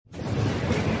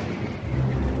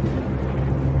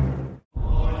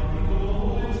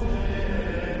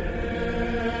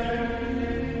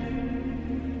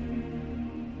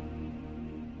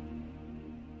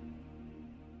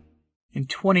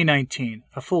2019,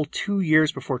 a full 2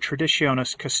 years before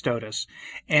Traditionis Custodes,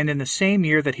 and in the same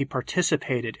year that he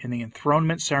participated in the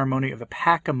enthronement ceremony of the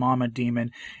Pachamama demon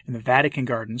in the Vatican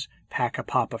Gardens,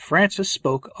 Papa Francis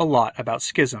spoke a lot about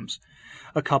schisms.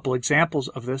 A couple examples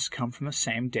of this come from the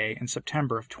same day in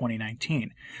September of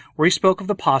 2019, where he spoke of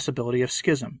the possibility of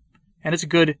schism, and it's a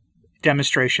good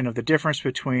demonstration of the difference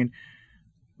between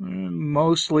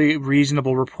mostly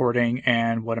reasonable reporting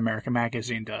and what America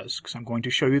Magazine does, because I'm going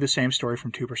to show you the same story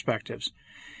from two perspectives.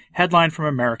 Headline from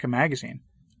America Magazine: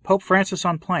 Pope Francis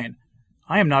on plane.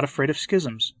 I am not afraid of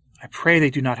schisms. I pray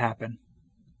they do not happen.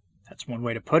 That's one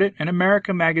way to put it, and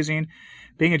America Magazine,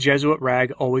 being a Jesuit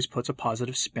rag, always puts a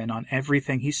positive spin on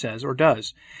everything he says or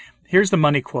does. Here's the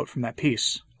money quote from that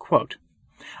piece. Quote,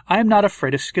 I am not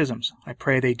afraid of schisms. I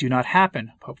pray they do not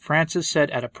happen, Pope Francis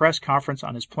said at a press conference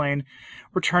on his plane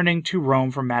returning to Rome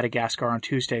from Madagascar on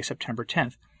Tuesday, September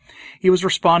 10th. He was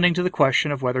responding to the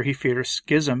question of whether he feared a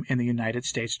schism in the United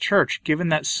States Church, given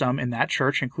that some in that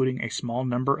church, including a small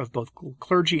number of both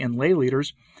clergy and lay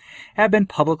leaders, have been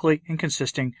publicly and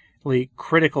consistently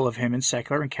critical of him in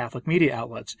secular and Catholic media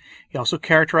outlets. He also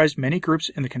characterized many groups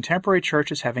in the contemporary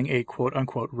church as having a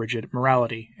quote-unquote rigid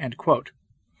morality, end quote.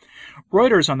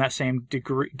 Reuters on that same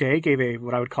day gave a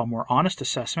what I would call more honest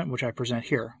assessment, which I present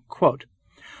here. Quote,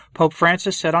 Pope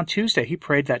Francis said on Tuesday he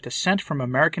prayed that dissent from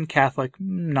American Catholic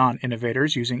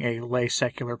non-innovators, using a lay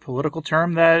secular political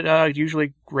term that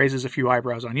usually raises a few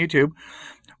eyebrows on YouTube,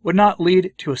 would not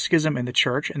lead to a schism in the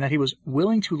church, and that he was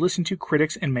willing to listen to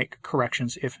critics and make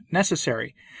corrections if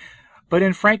necessary. But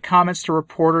in frank comments to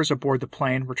reporters aboard the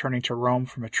plane returning to Rome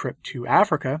from a trip to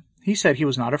Africa, he said he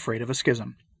was not afraid of a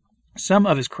schism. Some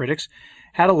of his critics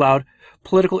had allowed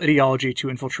political ideology to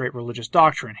infiltrate religious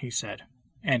doctrine, he said.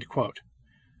 End quote.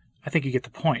 I think you get the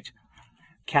point.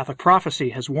 Catholic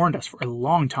prophecy has warned us for a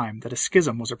long time that a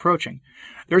schism was approaching.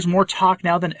 There's more talk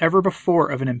now than ever before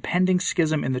of an impending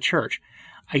schism in the church.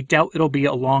 I doubt it'll be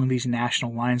along these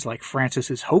national lines like Francis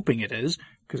is hoping it is,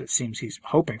 because it seems he's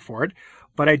hoping for it,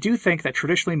 but I do think that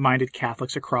traditionally minded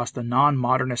Catholics across the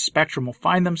non-modernist spectrum will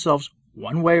find themselves,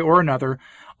 one way or another,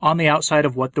 on the outside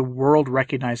of what the world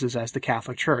recognizes as the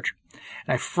Catholic Church.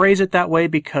 And I phrase it that way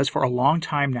because for a long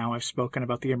time now I've spoken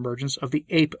about the emergence of the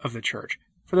ape of the Church.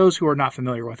 For those who are not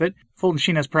familiar with it, Fulton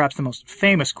Sheen has perhaps the most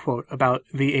famous quote about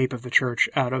the ape of the Church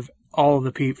out of all of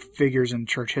the figures in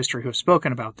church history who have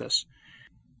spoken about this.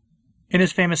 In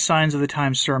his famous Signs of the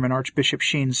Times sermon, Archbishop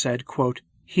Sheen said, quote,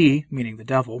 He, meaning the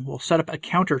devil, will set up a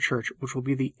counter-church which will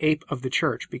be the ape of the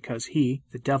church because he,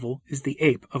 the devil, is the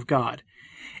ape of God.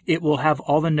 It will have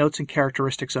all the notes and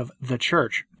characteristics of the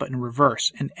church, but in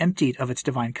reverse and emptied of its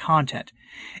divine content.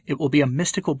 It will be a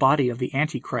mystical body of the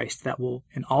Antichrist that will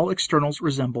in all externals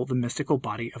resemble the mystical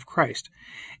body of Christ.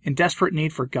 In desperate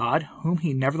need for God, whom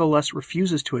he nevertheless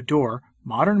refuses to adore,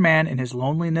 modern man in his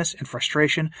loneliness and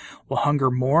frustration will hunger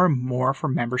more and more for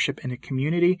membership in a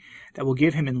community that will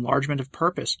give him enlargement of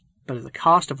purpose, but at the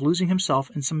cost of losing himself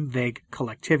in some vague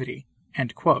collectivity.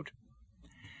 End quote.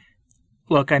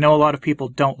 Look, I know a lot of people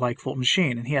don't like Fulton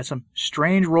Sheen, and he had some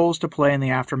strange roles to play in the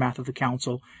aftermath of the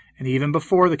council, and even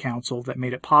before the council, that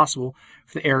made it possible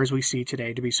for the errors we see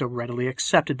today to be so readily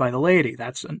accepted by the laity.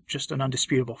 That's just an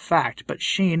undisputable fact. But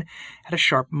Sheen had a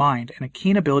sharp mind and a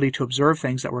keen ability to observe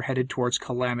things that were headed towards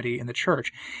calamity in the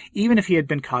church, even if he had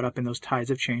been caught up in those tides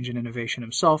of change and innovation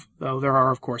himself, though there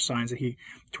are, of course, signs that he,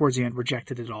 towards the end,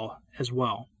 rejected it all as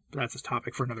well. But that's a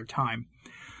topic for another time.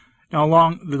 Now,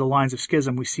 along the lines of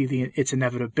schism, we see its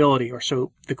inevitability, or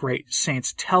so the great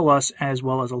saints tell us, as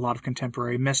well as a lot of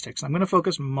contemporary mystics. I'm going to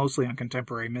focus mostly on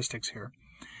contemporary mystics here.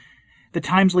 The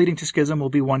times leading to schism will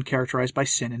be one characterized by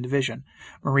sin and division.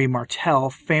 Marie Martel,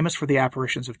 famous for the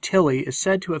apparitions of Tilly, is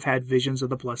said to have had visions of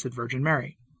the Blessed Virgin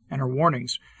Mary, and her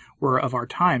warnings were of our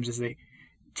times, as they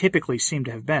typically seem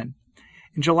to have been.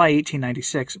 In July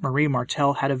 1896, Marie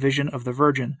Martel had a vision of the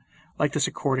Virgin. Like this,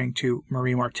 according to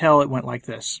Marie Martel, it went like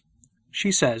this.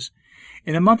 She says,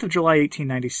 In the month of July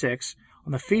 1896,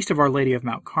 on the feast of Our Lady of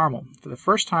Mount Carmel, for the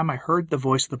first time I heard the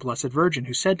voice of the Blessed Virgin,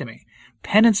 who said to me,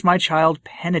 Penance, my child,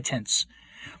 penitence.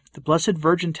 The Blessed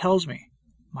Virgin tells me,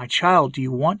 My child, do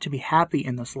you want to be happy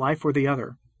in this life or the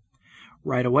other?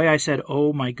 Right away I said,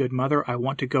 Oh, my good mother, I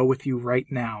want to go with you right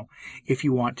now, if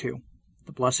you want to.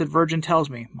 The Blessed Virgin tells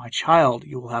me, My child,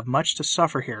 you will have much to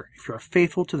suffer here if you are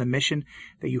faithful to the mission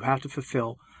that you have to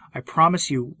fulfill. I promise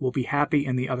you will be happy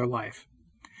in the other life.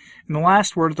 And the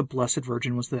last word of the Blessed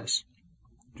Virgin was this.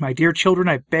 My dear children,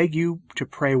 I beg you to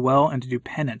pray well and to do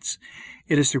penance.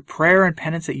 It is through prayer and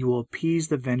penance that you will appease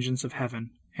the vengeance of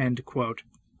heaven. End quote.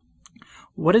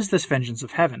 What is this vengeance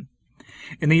of heaven?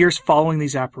 In the years following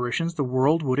these apparitions, the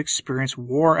world would experience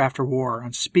war after war,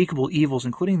 unspeakable evils,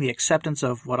 including the acceptance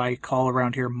of what I call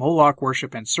around here Moloch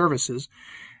worship and services,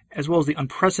 as well as the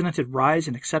unprecedented rise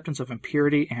in acceptance of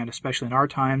impurity, and especially in our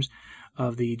times,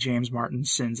 of the James Martin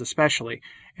sins especially,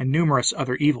 and numerous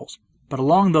other evils. But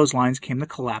along those lines came the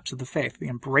collapse of the faith, the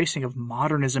embracing of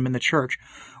modernism in the church,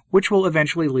 which will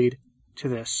eventually lead to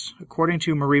this. According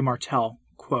to Marie Martel,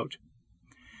 quote,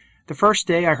 "The first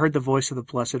day I heard the voice of the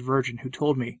Blessed Virgin, who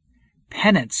told me,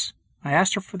 'Penance!' I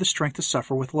asked her for the strength to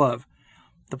suffer with love.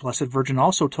 The Blessed Virgin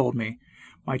also told me,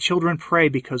 'My children, pray,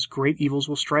 because great evils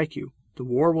will strike you. The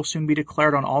war will soon be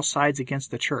declared on all sides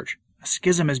against the church. A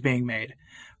schism is being made.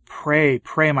 Pray,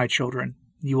 pray, my children.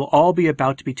 You will all be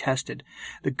about to be tested.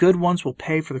 The good ones will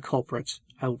pay for the culprits.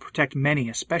 I will protect many,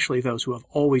 especially those who have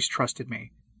always trusted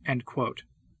me." End quote.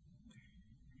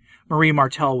 Marie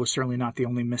Martel was certainly not the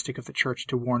only mystic of the Church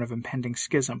to warn of impending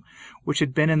schism, which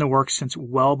had been in the works since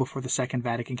well before the Second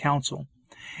Vatican Council.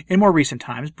 In more recent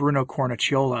times, Bruno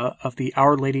Cornicciola of the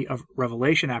Our Lady of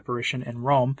Revelation apparition in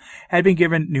Rome had been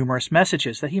given numerous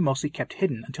messages that he mostly kept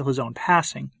hidden until his own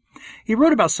passing. He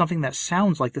wrote about something that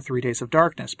sounds like the 3 days of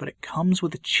darkness, but it comes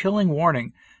with a chilling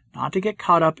warning not to get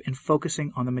caught up in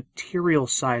focusing on the material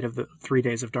side of the 3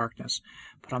 days of darkness,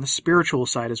 but on the spiritual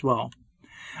side as well.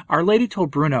 Our Lady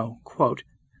told Bruno, quote,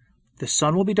 "The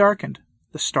sun will be darkened,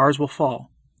 the stars will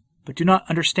fall, but do not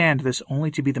understand this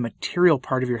only to be the material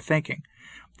part of your thinking.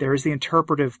 There is the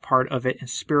interpretive part of it and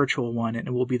spiritual one, and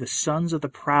it will be the sons of the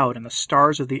proud and the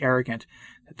stars of the arrogant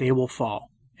that they will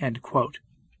fall." End quote.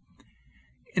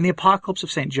 In the Apocalypse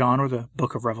of St. John, or the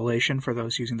Book of Revelation for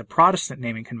those using the Protestant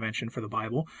naming convention for the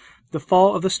Bible, the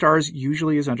fall of the stars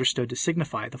usually is understood to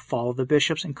signify the fall of the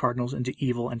bishops and cardinals into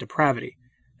evil and depravity.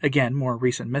 Again, more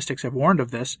recent mystics have warned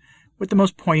of this, with the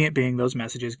most poignant being those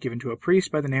messages given to a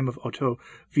priest by the name of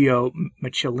Ottavio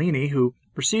Michelini, who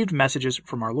received messages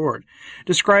from our Lord,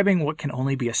 describing what can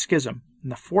only be a schism,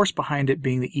 and the force behind it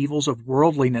being the evils of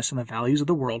worldliness and the values of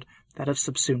the world that have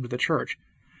subsumed the Church.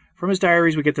 From his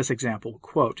diaries we get this example,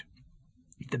 quote,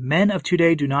 "The men of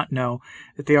today do not know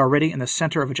that they are already in the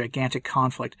center of a gigantic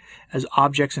conflict. As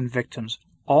objects and victims,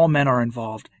 all men are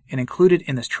involved and included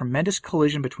in this tremendous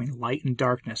collision between light and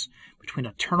darkness, between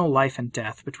eternal life and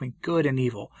death, between good and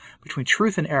evil, between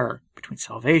truth and error, between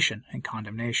salvation and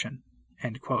condemnation."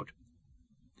 End quote.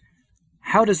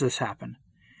 How does this happen?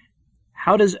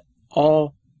 How does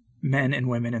all men and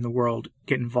women in the world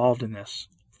get involved in this,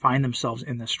 find themselves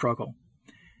in this struggle?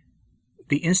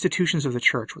 The institutions of the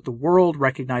Church, what the world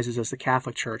recognizes as the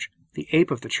Catholic Church, the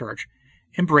ape of the Church,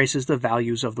 embraces the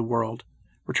values of the world.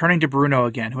 Returning to Bruno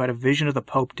again, who had a vision of the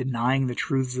Pope denying the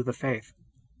truths of the faith.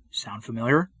 Sound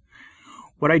familiar?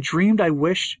 "What I dreamed I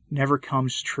wished never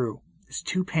comes true. It's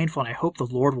too painful, and I hope the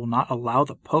Lord will not allow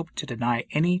the Pope to deny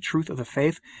any truth of the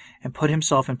faith and put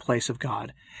himself in place of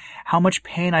God. How much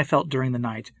pain I felt during the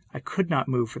night. I could not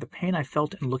move for the pain I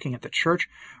felt in looking at the Church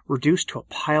reduced to a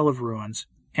pile of ruins."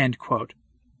 End quote.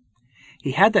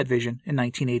 He had that vision in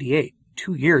 1988.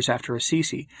 2 years after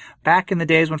Assisi, back in the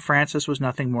days when Francis was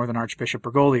nothing more than Archbishop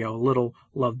Bergoglio, a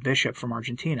little-loved bishop from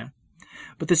Argentina.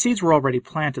 But the seeds were already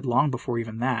planted long before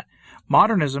even that.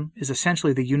 Modernism is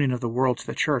essentially the union of the world to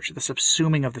the Church, the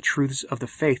subsuming of the truths of the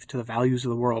faith to the values of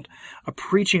the world, a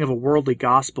preaching of a worldly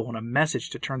gospel and a message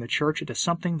to turn the Church into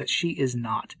something that she is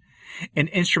not. An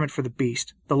instrument for the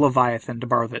beast, the Leviathan, to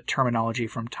borrow the terminology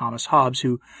from Thomas Hobbes,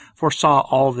 who foresaw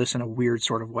all of this in a weird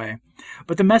sort of way.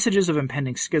 But the messages of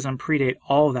impending schism predate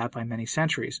all of that by many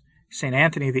centuries. St.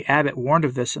 Anthony the Abbot warned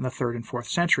of this in the 3rd and 4th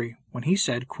century, when he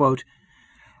said, quote,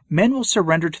 "Men will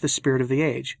surrender to the spirit of the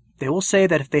age. They will say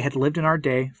that if they had lived in our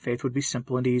day, faith would be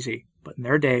simple and easy. But in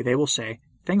their day, they will say,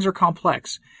 things are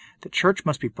complex. The Church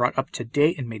must be brought up to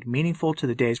date and made meaningful to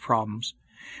the day's problems.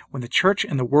 When the Church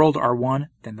and the world are one,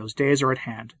 then those days are at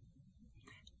hand."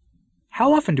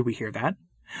 How often do we hear that?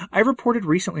 I reported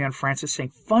recently on Francis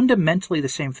saying fundamentally the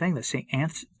same thing that St.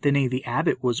 Anthony the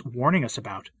Abbot was warning us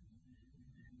about.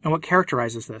 And what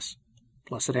characterizes this?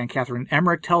 Blessed Anne Catherine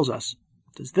Emmerich tells us,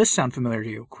 does this sound familiar to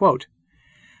you? Quote,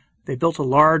 "They built a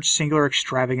large, singular,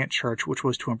 extravagant church which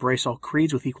was to embrace all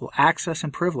creeds with equal access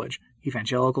and privilege,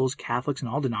 evangelicals, Catholics, and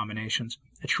all denominations,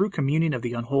 a true communion of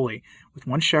the unholy, with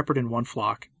one shepherd and one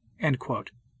flock." End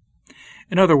quote.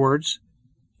 In other words,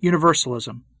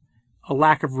 universalism, a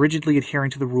lack of rigidly adhering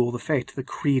to the rule of the faith, to the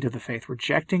creed of the faith,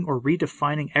 rejecting or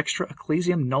redefining extra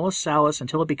ecclesiam nullus salus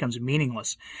until it becomes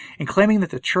meaningless, and claiming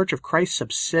that the Church of Christ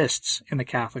subsists in the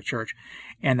Catholic Church,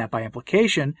 and that by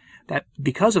implication, that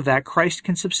because of that, Christ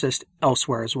can subsist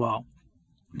elsewhere as well.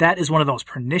 That is one of the most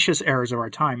pernicious errors of our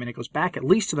time, and it goes back at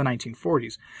least to the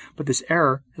 1940s. But this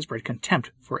error has bred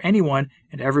contempt for anyone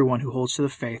and everyone who holds to the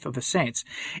faith of the saints,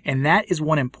 and that is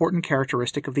one important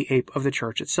characteristic of the ape of the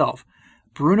church itself.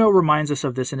 Bruno reminds us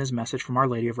of this in his message from Our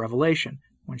Lady of Revelation,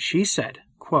 when she said,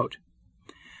 quote,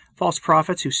 "False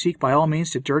prophets who seek by all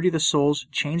means to dirty the souls,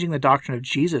 changing the doctrine of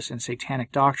Jesus in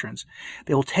satanic doctrines.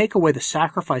 They will take away the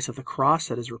sacrifice of the cross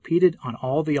that is repeated on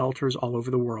all the altars all over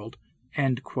the world."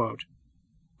 End quote.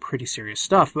 Pretty serious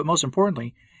stuff, but most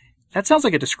importantly, that sounds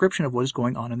like a description of what is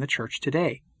going on in the church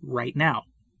today, right now.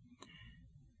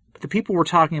 But the people we're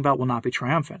talking about will not be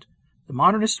triumphant. The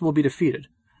modernists will be defeated.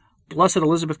 Blessed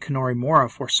Elizabeth Kennori Mora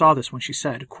foresaw this when she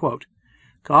said, quote,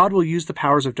 "God will use the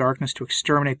powers of darkness to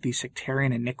exterminate these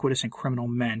sectarian, iniquitous, and criminal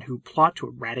men who plot to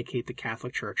eradicate the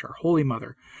Catholic Church, our Holy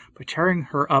Mother, by tearing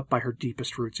her up by her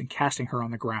deepest roots and casting her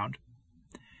on the ground."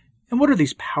 And what are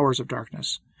these powers of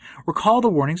darkness? Recall the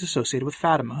warnings associated with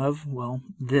Fatima of, well,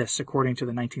 this, according to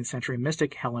the 19th century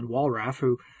mystic Helen Wallraff,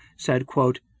 who said,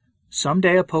 quote,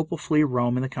 "Someday a pope will flee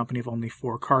Rome in the company of only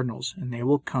 4 cardinals, and they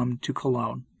will come to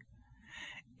Cologne.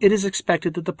 It is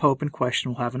expected that the pope in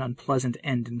question will have an unpleasant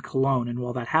end in Cologne, and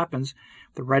while that happens,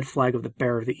 the red flag of the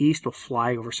Bear of the East will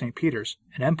fly over St. Peter's,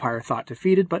 an empire thought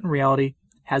defeated, but in reality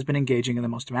has been engaging in the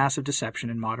most massive deception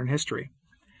in modern history.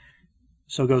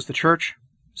 So goes the church,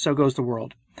 so goes the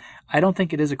world. I don't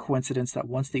think it is a coincidence that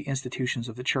once the institutions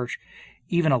of the church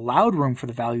even allowed room for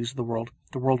the values of the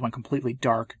world went completely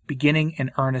dark, beginning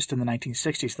in earnest in the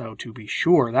 1960s, though, to be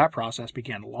sure, that process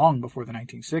began long before the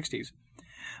 1960s.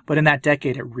 But in that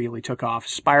decade, it really took off,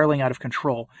 spiraling out of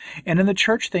control, and in the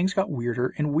church, things got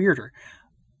weirder and weirder,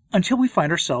 until we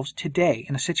find ourselves today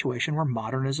in a situation where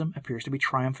modernism appears to be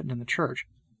triumphant in the church.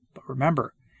 But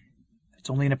remember, it's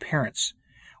only an appearance.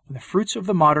 When the fruits of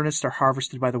the modernists are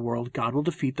harvested by the world, God will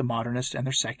defeat the modernists and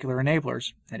their secular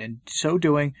enablers, and in so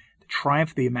doing, the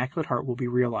triumph of the Immaculate Heart will be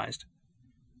realized.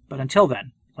 But until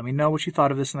then, let me know what you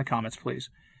thought of this in the comments, please.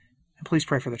 And please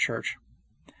pray for the church.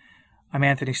 I'm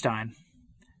Anthony Stein.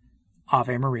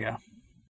 Ave Maria.